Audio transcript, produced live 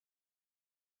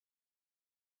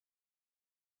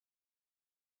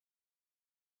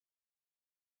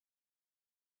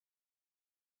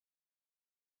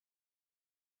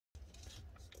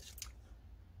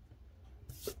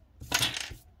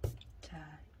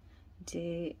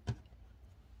이제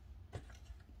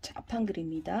앞판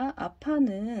그립니다.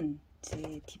 앞판은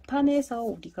이제 뒷판에서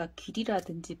우리가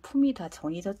길이라든지 품이 다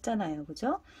정해졌잖아요.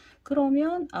 그죠?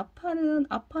 그러면 앞판은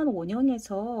앞판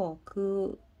원형에서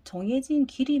그 정해진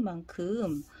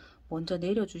길이만큼 먼저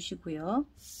내려주시고요.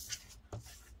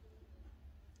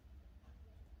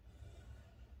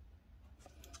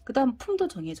 그 다음 품도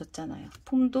정해졌잖아요.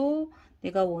 품도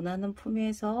내가 원하는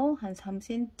품에서 한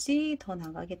 3cm 더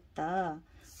나가겠다.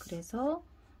 그래서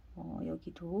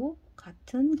여기도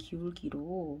같은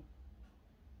기울기로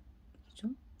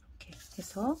이렇게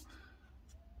해서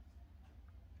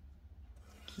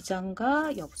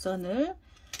기장과 옆선을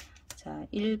자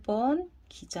 1번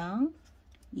기장,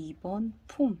 2번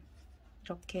품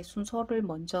이렇게 순서를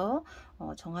먼저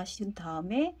정하신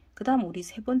다음에 그 다음 우리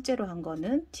세 번째로 한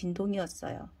거는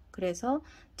진동이었어요. 그래서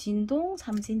진동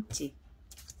 3cm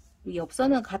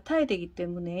옆선은 같아야 되기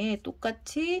때문에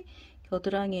똑같이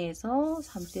겨드랑이에서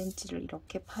 3cm를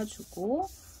이렇게 파주고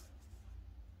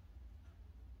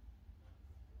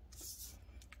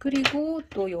그리고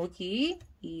또 여기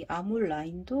이 아몰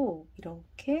라인도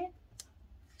이렇게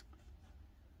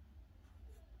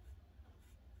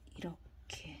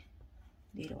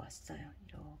내려왔어요.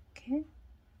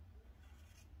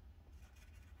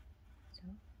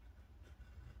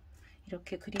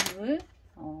 이렇게 그림을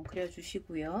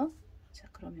그려주시고요. 자,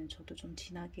 그러면 저도 좀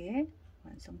진하게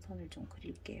완성선을 좀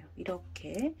그릴게요.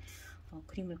 이렇게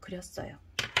그림을 그렸어요.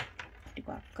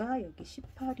 그리고 아까 여기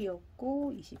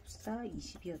 18이었고 24,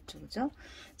 20이었죠. 그죠?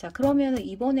 자, 그러면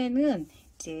이번에는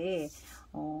이제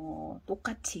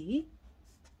똑같이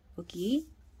여기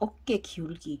어깨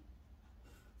기울기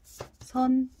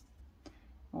선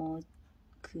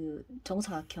그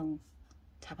정사각형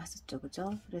잡았었죠.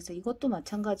 그죠? 그래서 이것도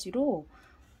마찬가지로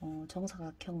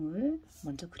정사각형을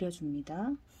먼저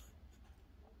그려줍니다.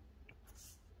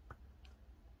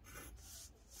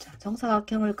 자,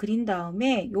 정사각형을 그린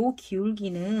다음에 요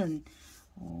기울기는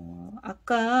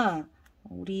아까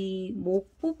우리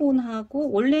목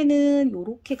부분하고 원래는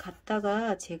요렇게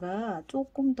갔다가 제가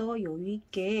조금 더 여유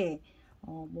있게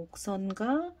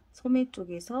목선과 소매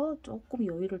쪽에서 조금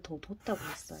여유를 더 뒀다고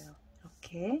했어요.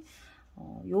 이렇게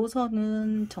요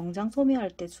선은 정장 소매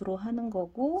할 때 주로 하는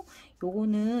거고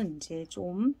요거는 이제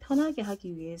좀 편하게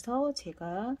하기 위해서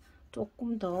제가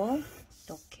조금 더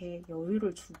이렇게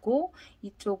여유를 주고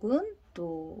이쪽은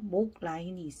또 목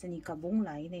라인이 있으니까 목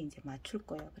라인에 이제 맞출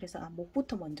거예요. 그래서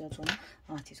목부터 먼저 좀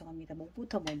죄송합니다.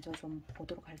 목부터 먼저 좀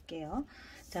보도록 할게요.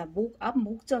 자, 앞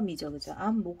목점이죠. 그죠?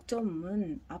 앞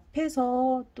목점은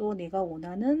앞에서 또 내가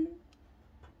원하는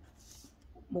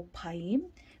목 파임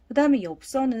그 다음에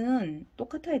옆선은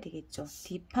똑같아야 되겠죠.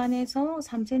 뒷판에서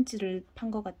 3cm를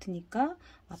판 것 같으니까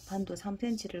앞판도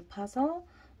 3cm를 파서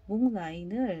목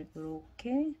라인을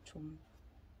이렇게 좀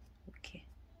이렇게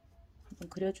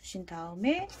그려주신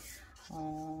다음에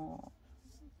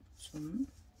좀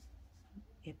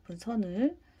예쁜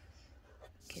선을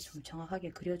이렇게 좀 정확하게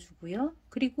그려주고요.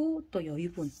 그리고 또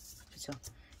여유분, 그죠?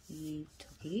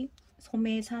 저기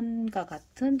소매산과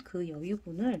같은 그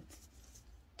여유분을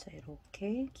자,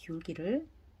 이렇게 기울기를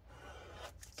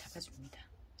잡아줍니다.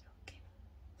 이렇게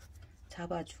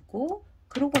잡아주고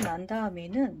그러고 난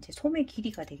다음에는 이제 소매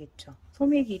길이가 되겠죠.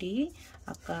 소매 길이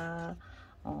아까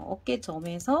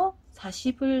어깨점에서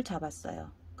 40을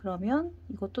잡았어요. 그러면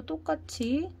이것도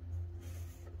똑같이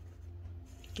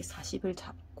이렇게 40을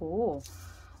잡고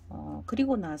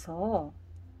그리고 나서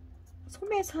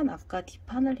소매산 아까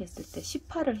뒷판을 했을 때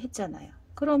 18을 했잖아요.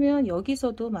 그러면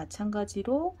여기서도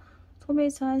마찬가지로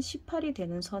소매산 18이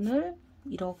되는 선을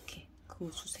이렇게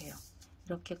그어주세요.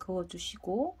 이렇게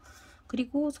그어주시고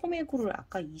그리고 소매구를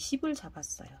아까 20을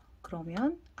잡았어요.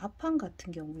 그러면 앞판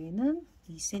같은 경우에는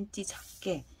 2cm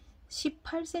작게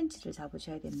 18cm를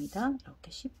잡으셔야 됩니다.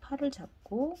 이렇게 18을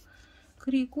잡고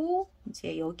그리고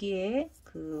이제 여기에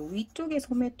그 위쪽에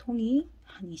소매통이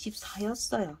한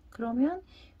 24였어요. 그러면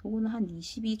요거는 한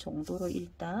 22 정도로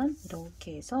일단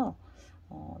이렇게 해서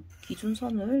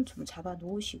기준선을 좀 잡아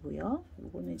놓으시고요.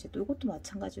 요거는 이제 또 이것도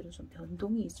마찬가지로 좀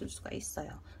변동이 있을 수가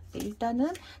있어요.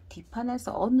 일단은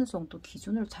뒷판에서 어느 정도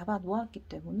기준을 잡아 놓았기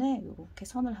때문에 이렇게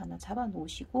선을 하나 잡아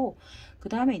놓으시고 그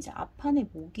다음에 이제 앞판의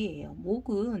목이에요.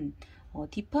 목은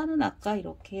뒷판은 아까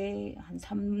이렇게 한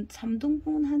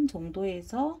 3등분 한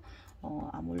정도에서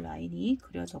아몰 라인이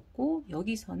그려졌고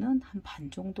여기서는 한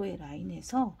반 정도의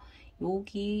라인에서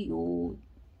여기 요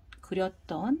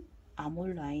그렸던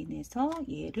아몰 라인에서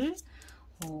얘를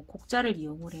곡자를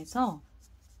이용을 해서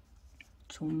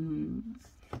좀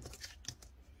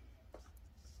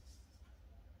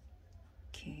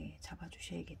이렇게 잡아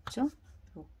주셔야겠죠.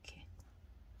 이렇게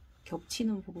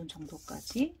겹치는 부분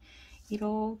정도까지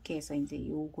이렇게 해서 이제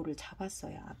요거를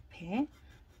잡았어요.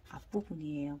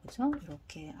 앞부분이에요. 그죠?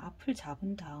 이렇게 앞을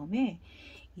잡은 다음에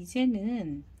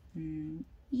이제는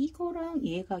이거랑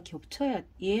얘가 겹쳐야,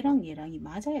 얘랑 얘랑이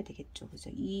맞아야 되겠죠. 그죠?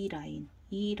 이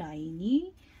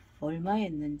라인이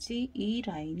얼마였는지, 이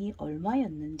라인이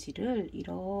얼마였는지를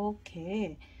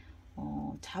이렇게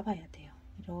잡아야 돼요.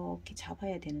 이렇게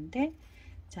잡아야 되는데,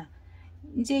 자,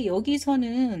 이제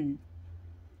여기서는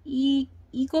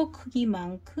이거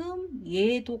크기만큼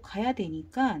얘도 가야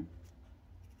되니까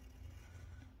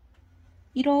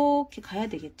이렇게 가야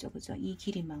되겠죠. 그죠? 이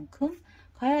길이만큼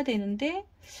가야 되는데,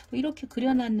 이렇게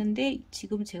그려놨는데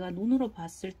지금 제가 눈으로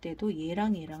봤을 때도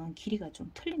얘랑 얘랑은 길이가 좀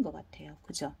틀린 것 같아요.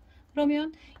 그죠?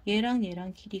 그러면 얘랑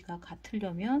얘랑 길이가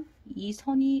같으려면 이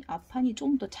선이, 앞판이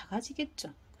좀 더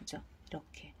작아지겠죠. 그죠?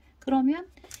 이렇게. 그러면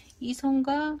이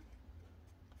선과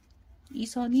이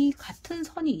선이 같은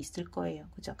선이 있을 거예요.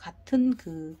 그죠? 같은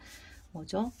그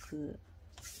뭐죠? 그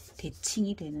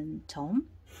대칭이 되는 점.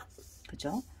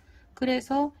 그죠?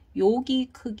 그래서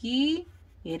여기 크기,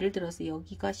 예를 들어서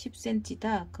여기가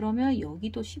 10cm다. 그러면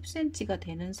여기도 10cm가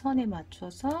되는 선에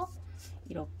맞춰서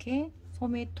이렇게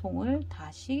소매통을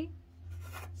다시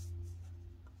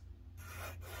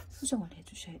수정을 해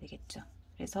주셔야 되겠죠.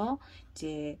 그래서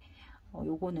이제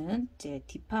요거는 이제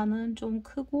뒷판은 좀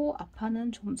크고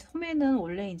앞판은 좀, 소매는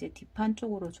원래 이제 뒷판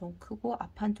쪽으로 좀 크고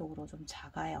앞판 쪽으로 좀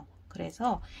작아요.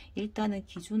 그래서 일단은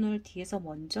기준을 뒤에서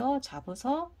먼저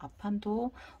잡아서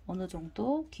앞판도 어느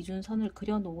정도 기준선을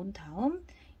그려 놓은 다음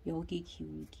여기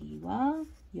기울기와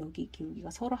여기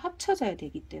기울기가 서로 합쳐져야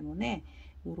되기 때문에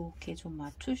이렇게 좀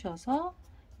맞추셔서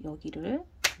여기를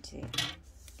이제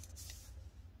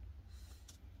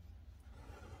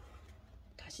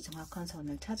다시 정확한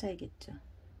선을 찾아야겠죠.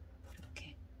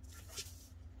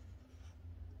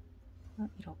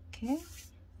 이렇게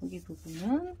여기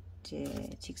부분은 이제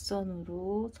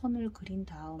직선으로 선을 그린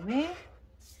다음에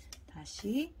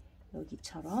다시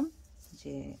여기처럼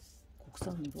이제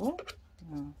곡선으로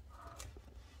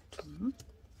좀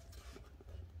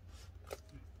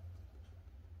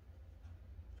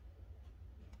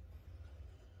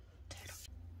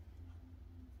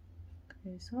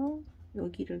그래서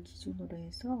여기를 기준으로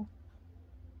해서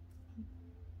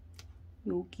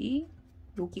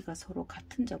여기가 서로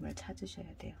같은 점을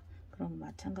찾으셔야 돼요. 그럼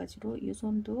마찬가지로 이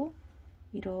손도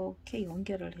이렇게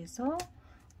연결을 해서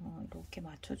이렇게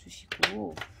맞춰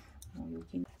주시고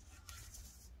여기는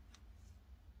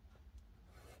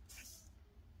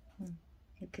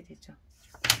이렇게 되죠.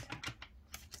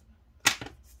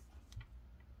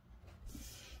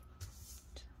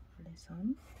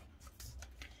 원래선.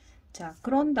 자,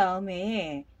 그런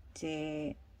다음에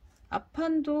이제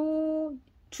앞판도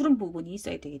주름 부분이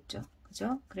있어야 되겠죠.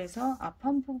 그죠? 그래서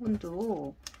앞판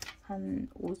부분도 한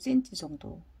 5cm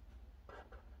정도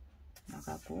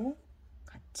나가고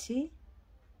같이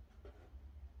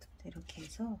이렇게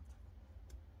해서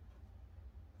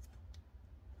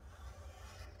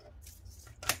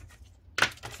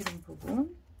주름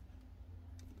부분,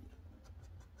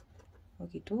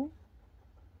 여기도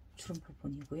주름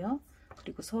부분이고요.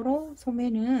 그리고 서로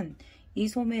소매는 이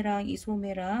소매랑 이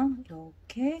소매랑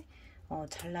이렇게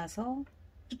잘라서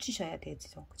붙이셔야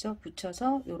되죠. 그죠?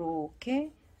 붙여서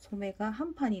이렇게 소매가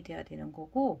한 판이 돼야 되는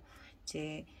거고,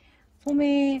 이제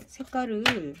소매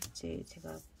색깔을 이제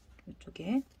제가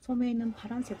이쪽에 소매는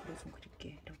파란색으로 좀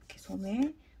그릴게요. 이렇게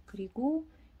소매, 그리고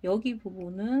여기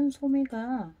부분은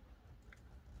소매가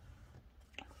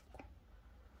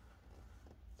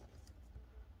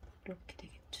이렇게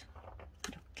되겠죠.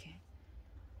 이렇게.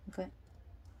 그러니까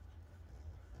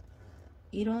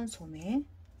이런 소매,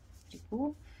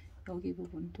 그리고 여기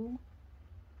부분도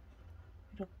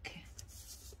이렇게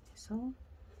해서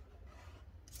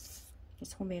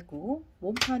소매고,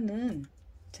 몸판은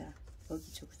자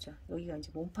여기죠. 그죠? 여기가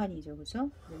이제 몸판이죠.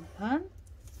 그죠? 몸판,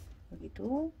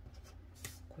 여기도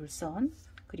골선,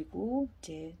 그리고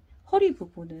이제 허리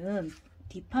부분은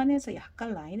뒷판에서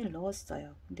약간 라인을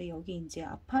넣었어요. 근데 여기 이제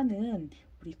앞판은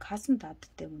우리 가슴 다트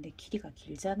때문에 길이가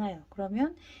길잖아요.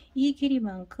 그러면 이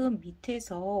길이만큼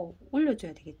밑에서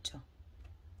올려줘야 되겠죠.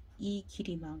 이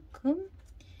길이만큼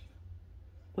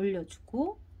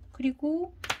올려주고,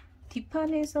 그리고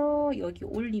뒷판에서 여기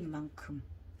올린 만큼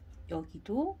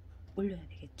여기도 올려야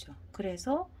되겠죠.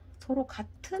 그래서 서로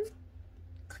같은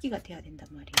크기가 돼야 된단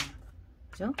말이에요.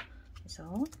 그죠?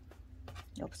 그래서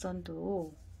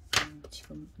옆선도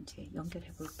지금 이제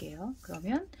연결해 볼게요.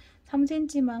 그러면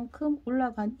 3cm만큼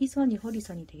올라간 이 선이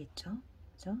허리선이 되겠죠.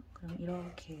 그죠? 그럼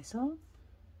이렇게 해서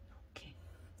이렇게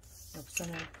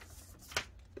옆선을,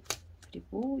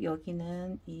 그리고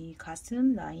여기는 이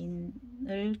가슴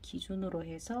라인을 기준으로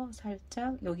해서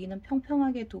살짝 여기는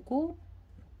평평하게 두고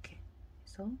이렇게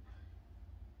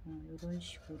그래서 이런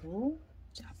식으로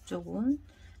이제 앞쪽은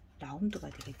라운드가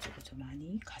되겠죠. 그죠?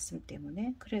 많이 가슴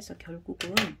때문에. 그래서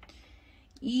결국은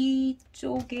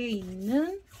이쪽에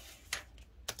있는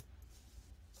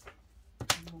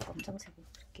검정색으로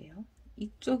볼게요.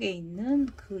 이쪽에 있는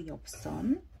그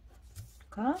옆선과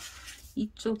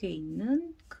이쪽에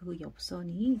있는 그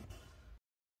옆선이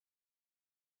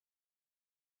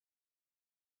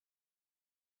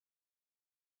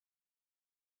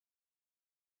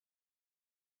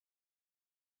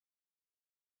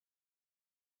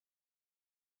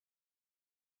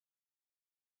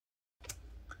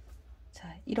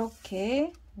자,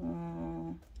 이렇게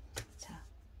자,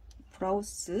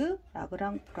 블라우스,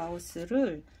 라그랑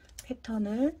블라우스를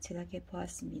패턴을 제작해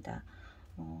보았습니다.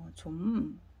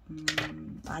 좀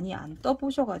많이 안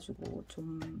떠보셔가지고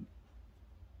좀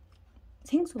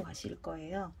생소하실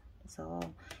거예요. 그래서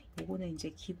요거는 이제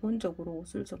기본적으로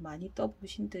옷을 좀 많이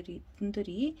떠보신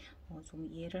분들이 좀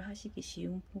이해를 하시기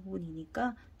쉬운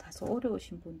부분이니까 다소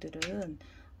어려우신 분들은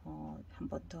한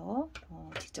번 더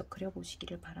직접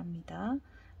그려보시기를 바랍니다.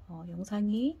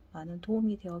 영상이 많은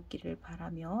도움이 되었기를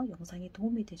바라며 영상이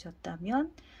도움이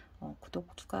되셨다면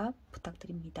구독, 추가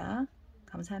부탁드립니다.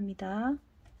 감사합니다.